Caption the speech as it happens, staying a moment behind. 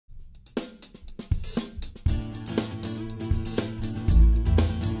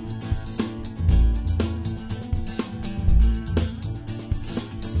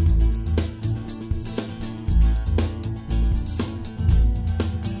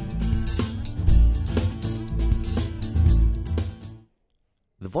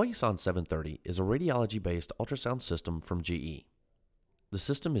The Voluson 730 is a radiology-based ultrasound system from GE. The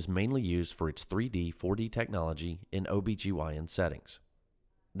system is mainly used for its 3D, 4D technology in OB/GYN settings.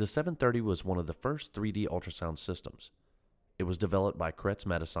 The 730 was one of the first 3D ultrasound systems. It was developed by Kretz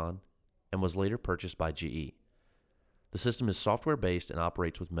Medicine and was later purchased by GE. The system is software-based and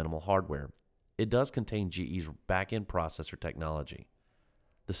operates with minimal hardware. It does contain GE's back-end processor technology.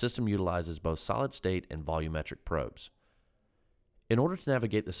 The system utilizes both solid-state and volumetric probes. In order to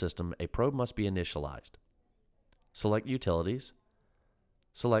navigate the system, a probe must be initialized. Select Utilities.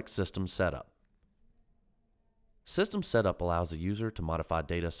 Select System Setup. System Setup allows the user to modify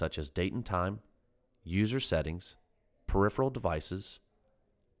data such as date and time, user settings, peripheral devices,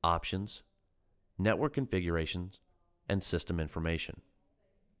 options, network configurations, and system information.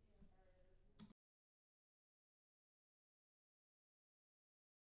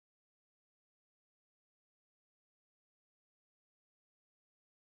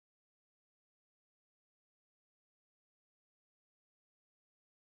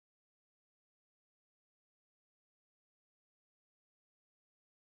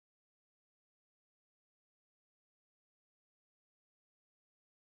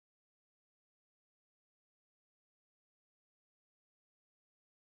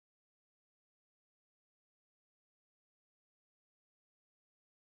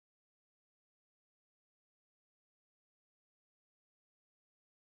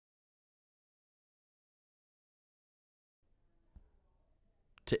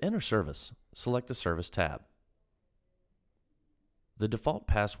 To enter service, select the Service tab. The default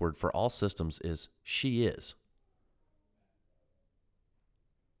password for all systems is SheIs.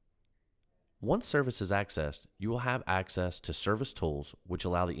 Once service is accessed, you will have access to service tools which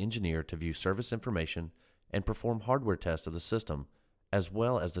allow the engineer to view service information and perform hardware tests of the system, as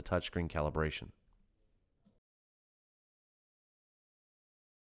well as the touchscreen calibration.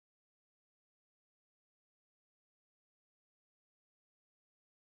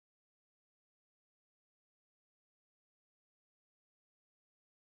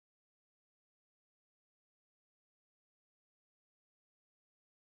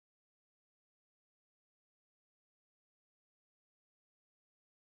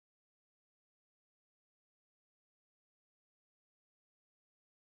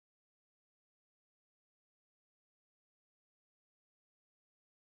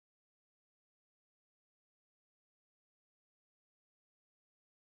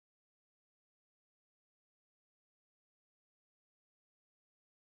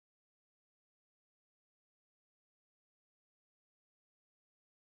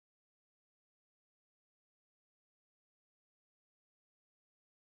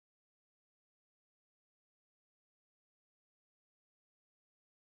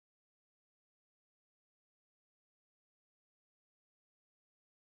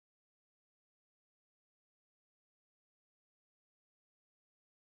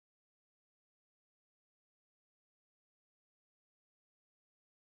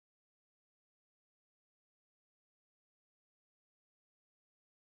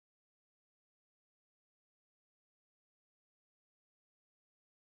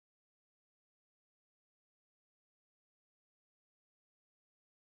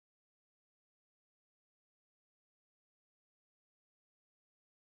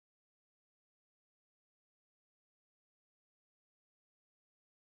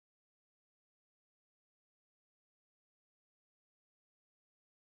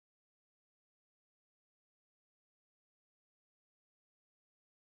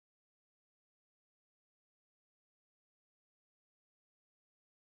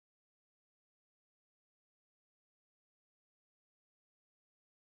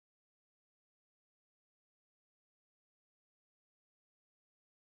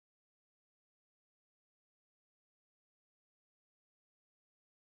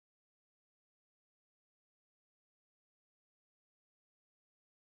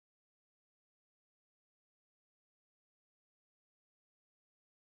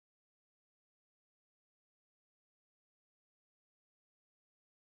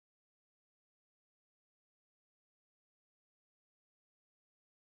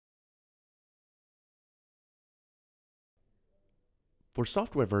 For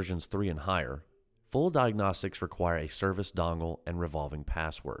software versions 3 and higher, full diagnostics require a service dongle and revolving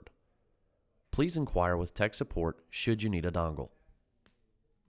password. Please inquire with tech support should you need a dongle.